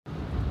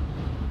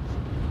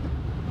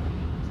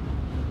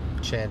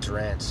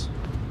Rants,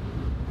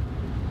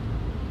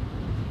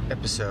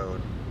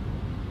 episode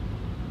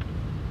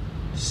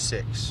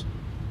 6.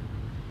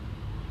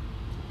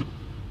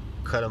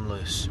 Cut 'em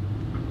loose.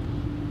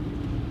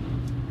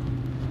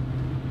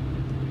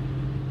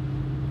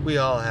 We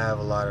all have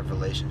a lot of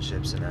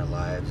relationships in our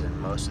lives, and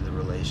most of the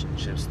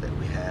relationships that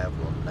we have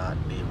will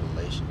not be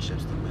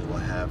relationships that we will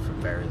have for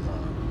very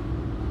long.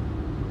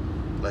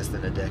 Less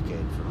than a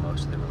decade for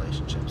most of the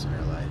relationships in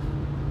our life.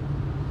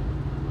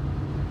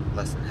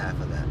 Less than half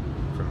of that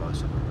for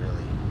most of them,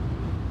 really.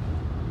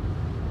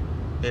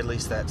 At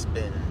least that's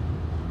been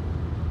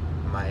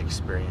my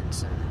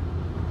experience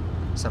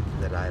and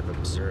something that I've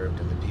observed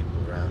in the people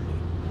around me.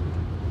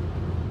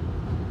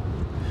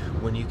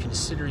 When you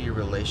consider your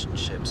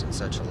relationships in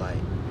such a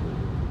light,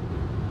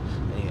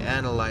 and you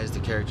analyze the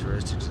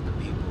characteristics of the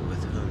people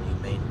with whom you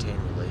maintain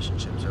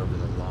relationships over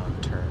the long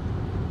term,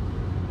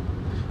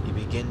 you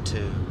begin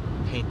to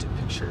paint a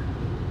picture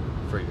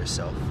for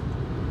yourself.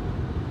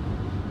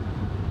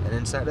 And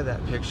inside of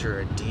that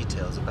picture are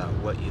details about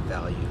what you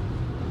value.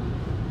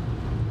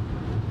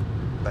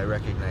 By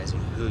recognizing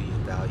who you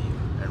value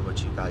and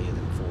what you value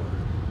them for,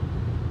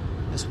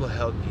 this will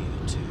help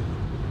you to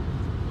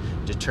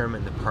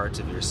determine the parts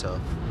of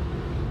yourself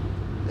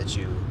that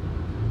you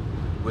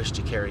wish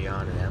to carry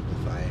on and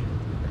amplify,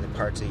 and the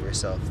parts of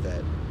yourself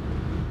that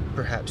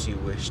perhaps you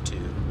wish to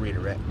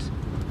redirect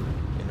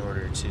in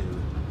order to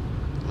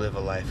live a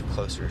life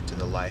closer to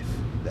the life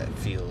that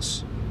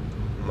feels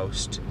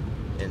most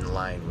in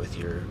line with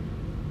your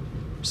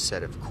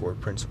set of core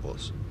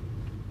principles.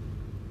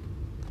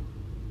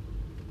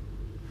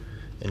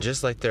 And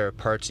just like there are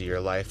parts of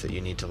your life that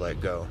you need to let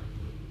go,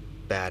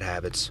 bad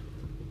habits,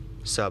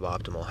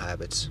 suboptimal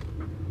habits,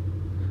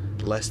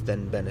 less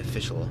than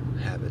beneficial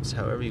habits,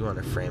 however you want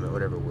to frame it,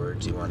 whatever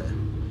words you want to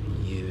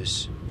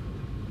use.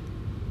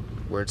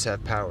 Words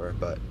have power,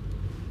 but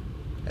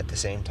at the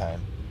same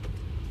time,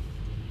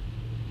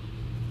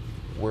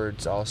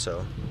 words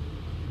also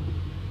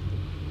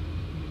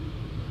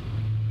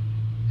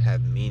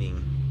have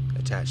meaning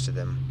attached to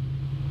them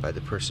by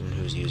the person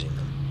who's using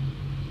them.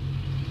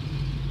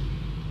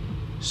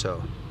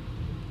 So,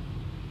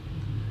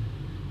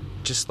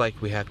 just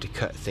like we have to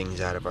cut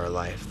things out of our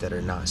life that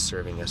are not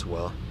serving us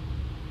well,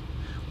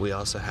 we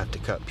also have to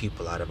cut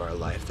people out of our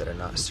life that are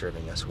not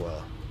serving us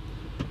well.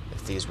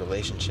 If these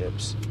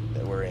relationships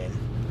that we're in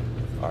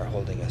are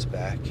holding us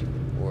back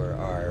or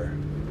are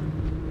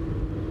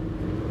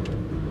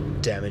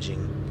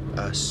damaging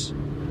us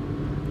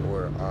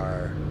or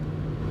are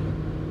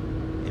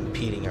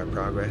impeding our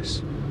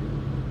progress,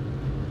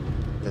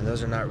 then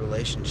those are not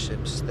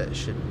relationships that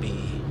should be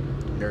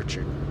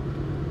nurtured,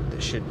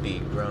 that should be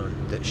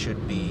grown, that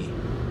should be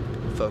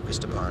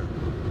focused upon.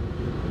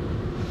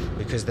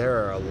 Because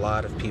there are a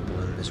lot of people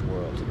in this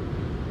world,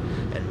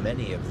 and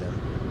many of them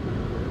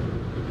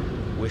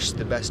wish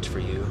the best for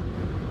you,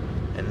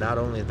 and not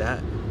only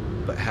that,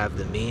 but have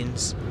the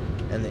means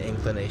and the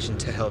inclination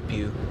to help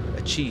you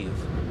achieve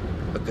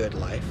a good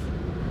life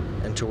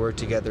and to work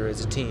together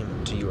as a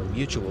team to your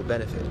mutual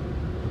benefit.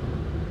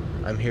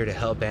 I'm here to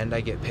help and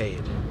I get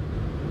paid.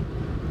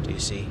 Do you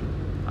see?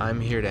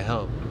 I'm here to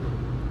help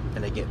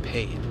and I get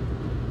paid.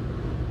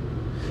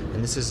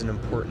 And this is an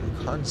important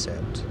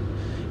concept.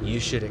 You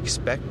should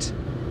expect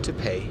to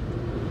pay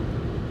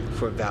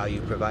for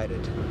value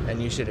provided,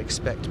 and you should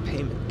expect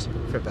payment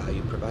for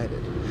value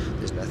provided.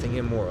 There's nothing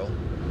immoral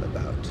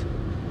about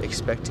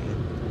expecting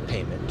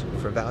payment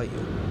for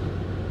value.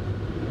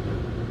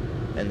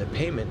 And the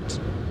payment,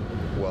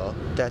 well,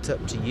 that's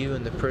up to you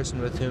and the person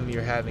with whom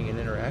you're having an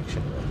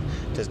interaction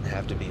with. It doesn't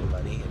have to be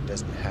money. It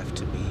doesn't have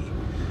to be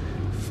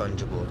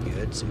fungible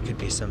goods. It could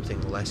be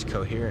something less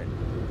coherent.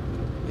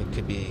 It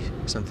could be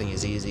something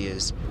as easy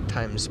as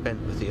time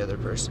spent with the other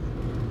person.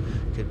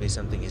 It could be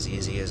something as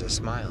easy as a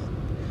smile.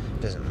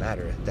 It doesn't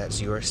matter.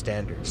 That's your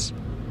standards.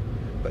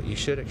 But you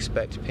should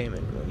expect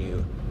payment when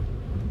you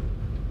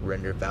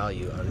render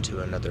value unto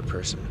another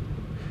person.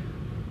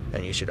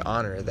 And you should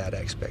honor that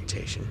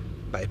expectation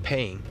by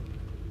paying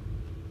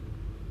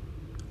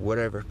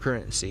whatever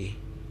currency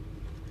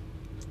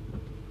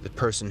the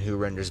person who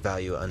renders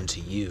value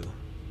unto you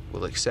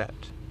will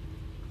accept.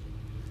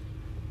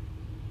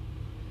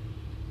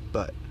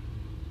 But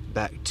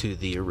back to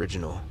the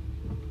original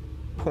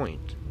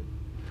point.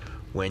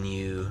 When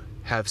you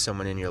have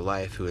someone in your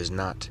life who is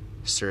not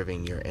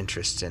serving your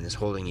interests and is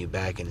holding you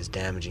back and is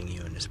damaging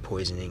you and is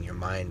poisoning your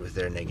mind with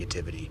their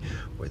negativity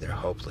or their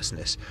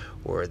hopelessness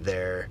or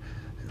their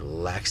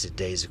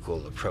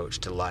lackadaisical approach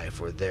to life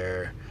or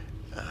their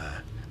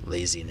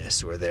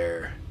laziness or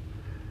their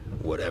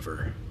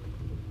whatever,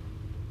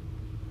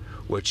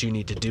 what you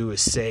need to do is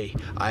say,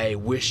 I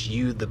wish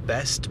you the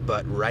best,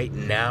 but right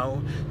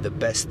now, the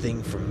best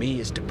thing for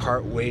me is to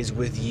part ways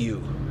with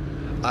you.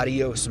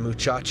 Adios,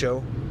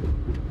 muchacho.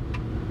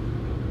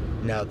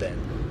 Now then,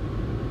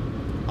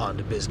 on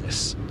to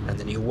business. And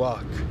then you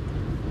walk.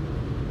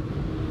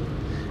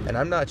 And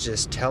I'm not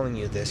just telling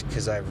you this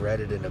because I've read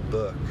it in a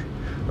book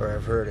or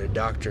I've heard a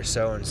Dr.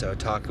 So-and-so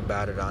talk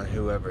about it on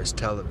whoever's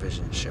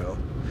television show.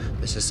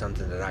 This is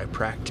something that I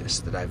practice,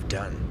 that I've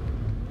done.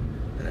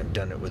 And I've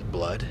done it with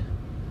blood.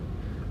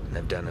 And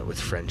I've done it with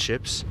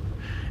friendships.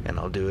 And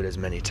I'll do it as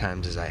many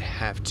times as I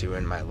have to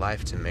in my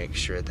life to make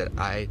sure that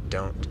I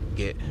don't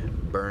get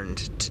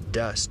burned to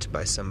dust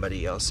by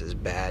somebody else's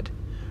bad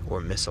or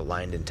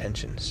misaligned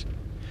intentions.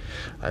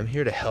 I'm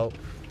here to help,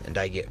 and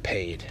I get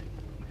paid.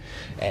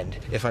 And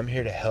if I'm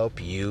here to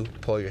help you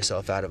pull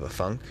yourself out of a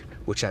funk,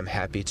 which I'm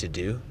happy to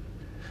do,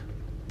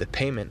 the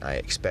payment I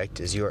expect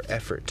is your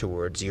effort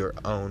towards your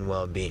own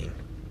well-being.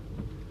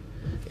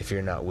 If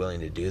you're not willing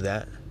to do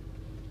that,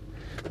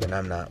 then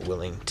I'm not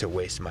willing to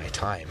waste my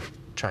time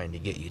trying to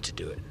get you to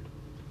do it.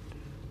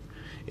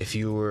 If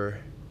you were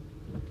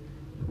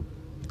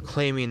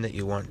claiming that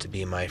you want to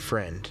be my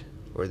friend,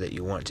 or that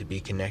you want to be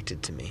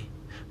connected to me,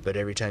 but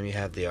every time you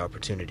have the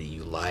opportunity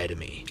you lie to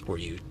me, or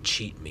you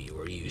cheat me,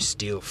 or you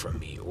steal from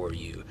me, or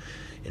you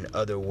in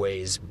other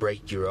ways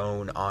break your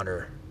own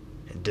honor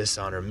and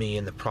dishonor me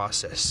in the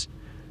process,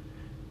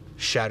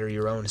 shatter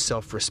your own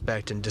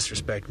self-respect and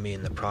disrespect me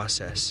in the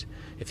process,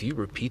 if you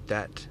repeat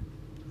that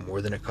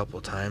more than a couple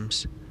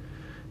times,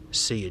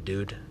 see you,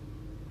 dude.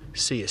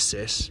 See you,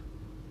 sis.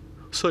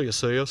 See you,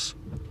 sis.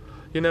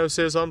 You know,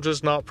 sis, I'm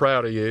just not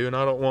proud of you, and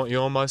I don't want you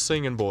on my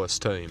singing voice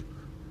team.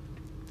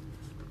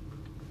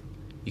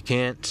 You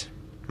can't,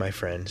 my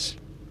friends,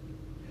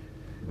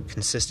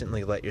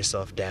 consistently let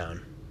yourself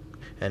down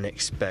and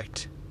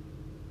expect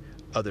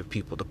other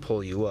people to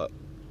pull you up.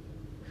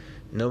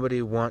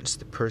 Nobody wants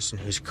the person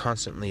who's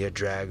constantly a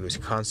drag, who's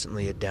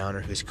constantly a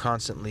downer, who's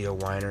constantly a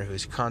whiner,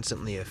 who's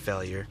constantly a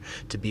failure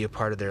to be a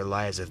part of their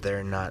lives if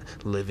they're not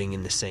living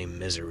in the same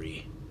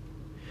misery.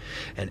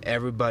 And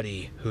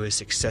everybody who is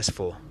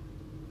successful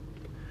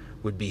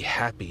would be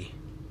happy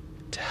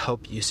to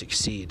help you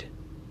succeed.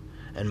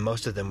 And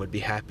most of them would be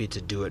happy to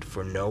do it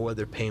for no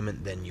other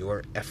payment than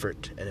your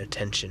effort and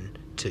attention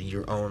to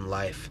your own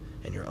life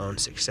and your own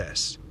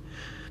success.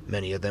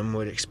 Many of them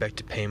would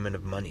expect a payment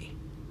of money.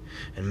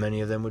 And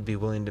many of them would be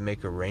willing to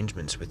make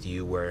arrangements with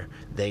you where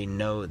they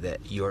know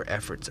that your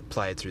efforts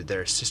applied through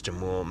their system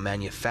will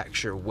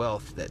manufacture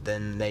wealth that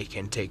then they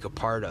can take a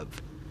part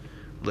of.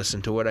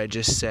 Listen to what I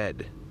just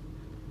said.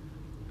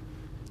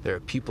 There are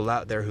people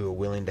out there who are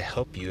willing to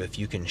help you if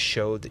you can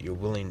show that you're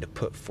willing to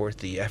put forth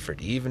the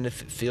effort, even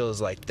if it feels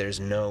like there's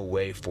no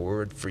way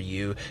forward for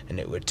you and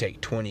it would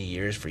take 20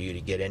 years for you to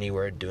get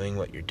anywhere doing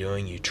what you're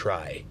doing. You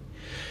try.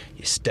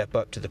 You step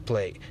up to the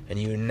plate and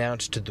you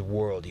announce to the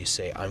world, you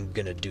say, I'm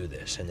going to do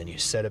this. And then you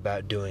set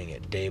about doing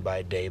it day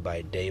by day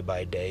by day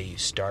by day. You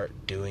start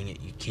doing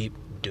it. You keep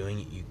doing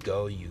it. You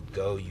go, you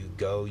go, you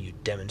go. You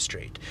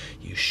demonstrate.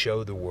 You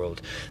show the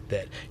world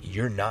that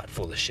you're not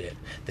full of shit,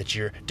 that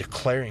you're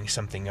declaring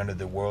something under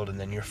the world, and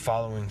then you're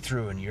following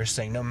through and you're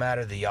saying, no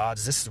matter the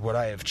odds, this is what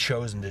I have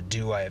chosen to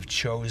do. I have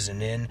chosen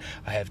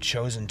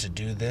to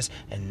do this,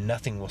 and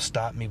nothing will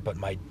stop me but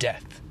my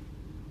death.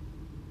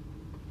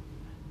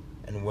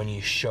 And when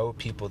you show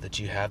people that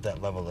you have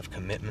that level of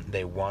commitment,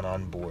 they want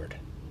on board.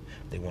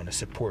 They want to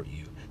support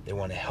you. They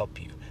want to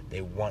help you. They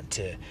want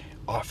to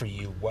offer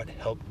you what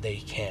help they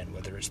can,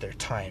 whether it's their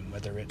time,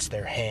 whether it's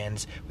their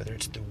hands, whether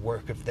it's the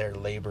work of their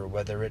labor,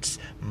 whether it's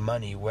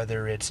money,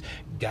 whether it's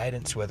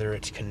guidance, whether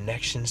it's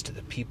connections to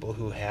the people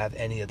who have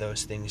any of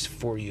those things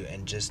for you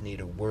and just need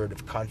a word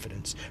of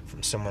confidence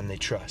from someone they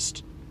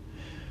trust.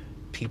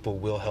 People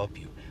will help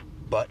you,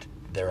 but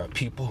there are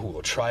people who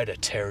will try to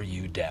tear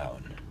you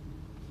down.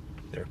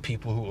 There are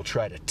people who will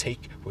try to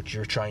take what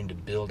you're trying to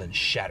build and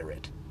shatter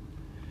it,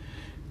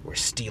 or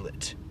steal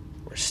it,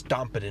 or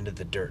stomp it into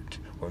the dirt,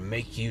 or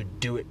make you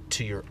do it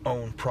to your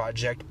own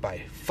project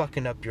by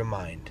fucking up your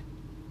mind.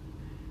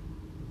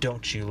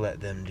 Don't you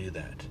let them do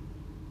that.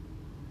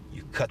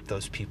 You cut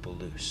those people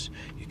loose.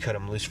 You cut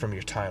them loose from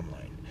your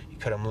timeline. You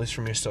cut them loose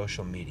from your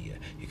social media.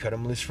 You cut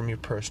them loose from your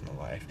personal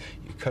life.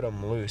 You cut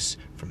them loose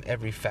from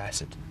every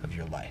facet of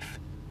your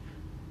life.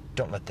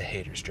 Don't let the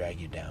haters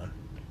drag you down.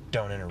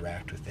 Don't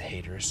interact with the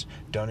haters.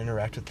 Don't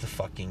interact with the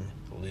fucking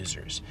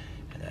losers.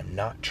 And I'm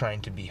not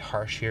trying to be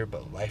harsh here,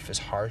 but life is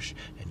harsh,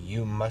 and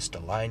you must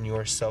align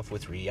yourself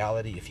with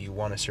reality if you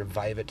want to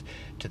survive it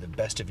to the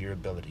best of your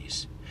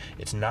abilities.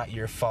 It's not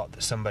your fault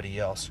that somebody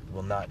else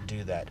will not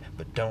do that,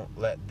 but don't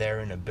let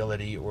their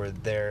inability or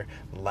their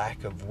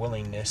lack of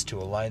willingness to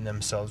align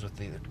themselves with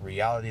the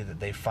reality that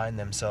they find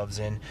themselves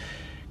in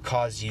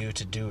cause you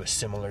to do a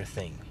similar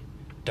thing.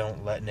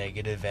 Don't let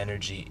negative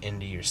energy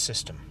into your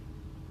system.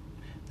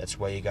 That's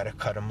why you got to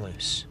cut them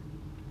loose.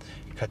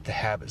 Cut the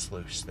habits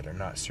loose that are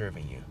not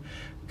serving you.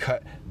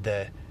 Cut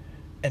the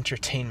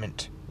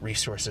entertainment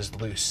resources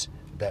loose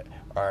that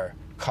are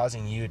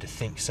causing you to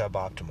think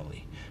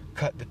suboptimally.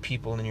 Cut the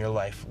people in your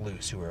life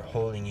loose who are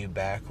holding you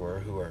back or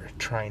who are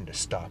trying to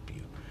stop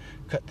you.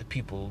 Cut the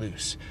people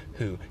loose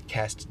who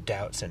cast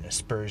doubts and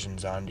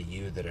aspersions onto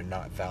you that are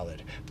not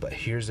valid. But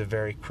here's a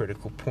very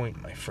critical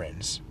point, my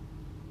friends.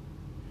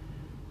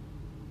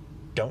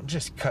 Don't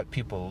just cut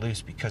people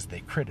loose because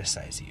they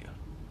criticize you.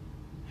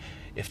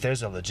 If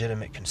there's a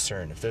legitimate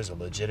concern, if there's a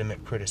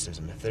legitimate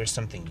criticism, if there's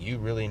something you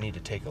really need to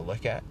take a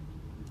look at,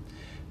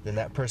 then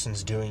that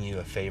person's doing you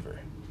a favor.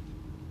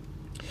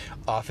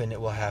 Often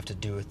it will have to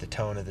do with the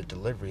tone of the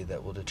delivery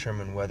that will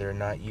determine whether or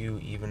not you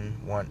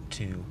even want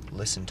to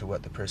listen to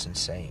what the person's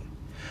saying.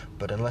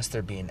 But unless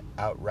they're being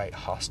outright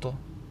hostile,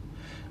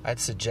 I'd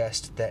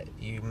suggest that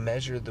you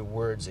measure the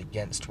words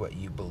against what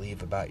you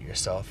believe about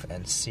yourself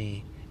and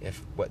see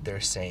if what they're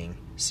saying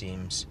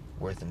seems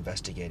worth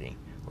investigating,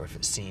 or if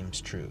it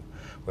seems true,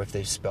 or if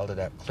they've spelled it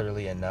out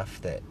clearly enough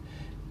that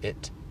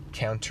it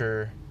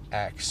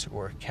counteracts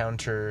or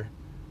counters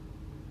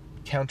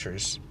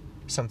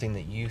something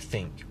that you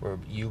think or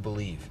you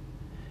believe,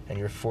 and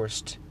you're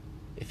forced,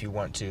 if you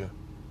want to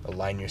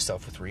align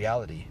yourself with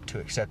reality, to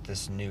accept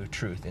this new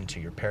truth into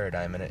your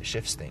paradigm, and it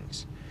shifts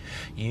things.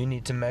 You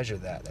need to measure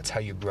that. That's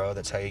how you grow,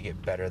 that's how you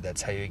get better,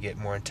 that's how you get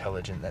more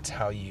intelligent, that's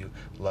how you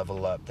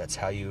level up, that's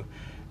how you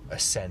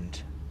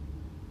ascend.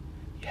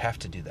 You have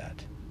to do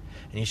that.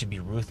 And you should be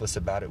ruthless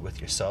about it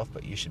with yourself,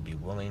 but you should be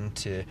willing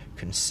to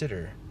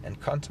consider and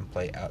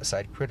contemplate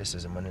outside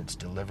criticism when it's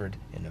delivered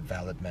in a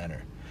valid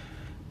manner.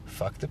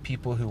 Fuck the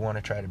people who want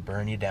to try to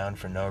burn you down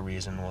for no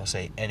reason and will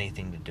say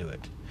anything to do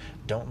it.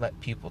 Don't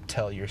let people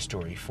tell your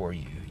story for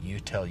you.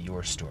 You tell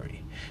your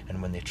story.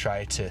 And when they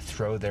try to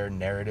throw their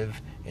narrative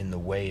in the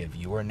way of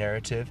your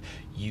narrative,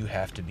 you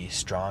have to be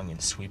strong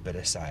and sweep it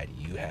aside.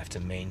 You have to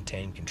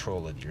maintain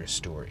control of your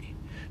story.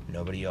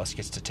 Nobody else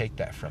gets to take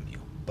that from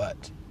you.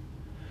 But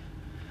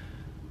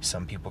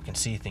some people can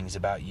see things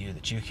about you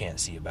that you can't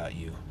see about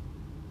you.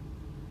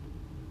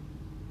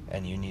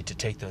 And you need to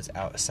take those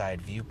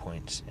outside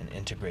viewpoints and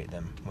integrate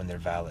them when they're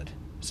valid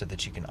so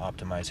that you can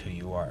optimize who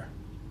you are.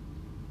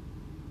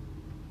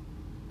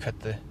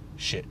 Cut the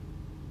shit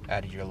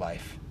out of your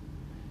life.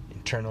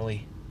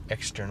 Internally,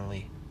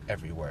 externally,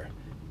 everywhere.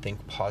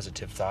 Think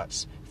positive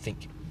thoughts,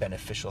 think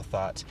beneficial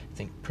thoughts,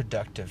 think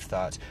productive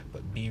thoughts,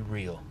 but be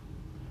real.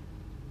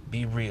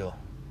 Be real.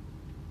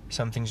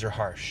 Some things are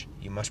harsh.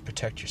 You must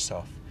protect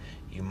yourself.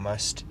 You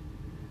must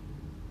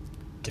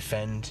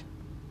defend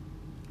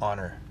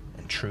honor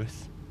and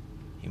truth.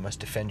 You must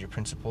defend your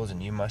principles,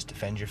 and you must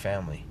defend your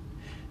family.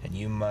 And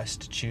you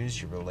must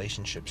choose your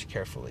relationships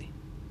carefully.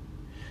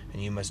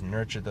 And you must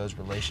nurture those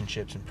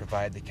relationships and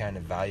provide the kind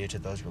of value to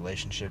those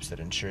relationships that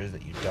ensures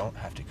that you don't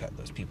have to cut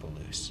those people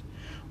loose.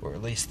 Or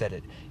at least that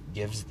it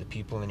gives the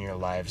people in your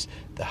lives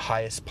the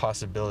highest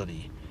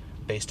possibility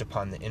based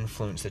upon the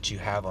influence that you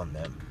have on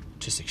them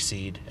to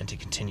succeed and to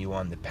continue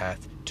on the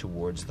path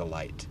towards the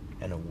light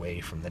and away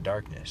from the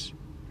darkness.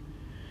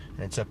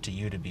 And it's up to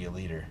you to be a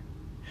leader.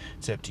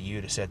 It's up to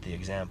you to set the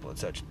example.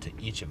 It's up to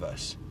each of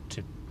us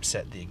to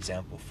set the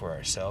example for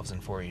ourselves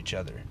and for each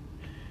other.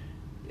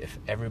 If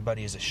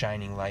everybody is a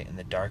shining light in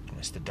the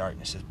darkness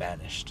is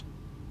banished.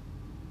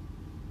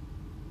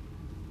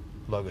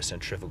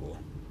 Logocentrifugal.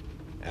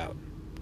 Out.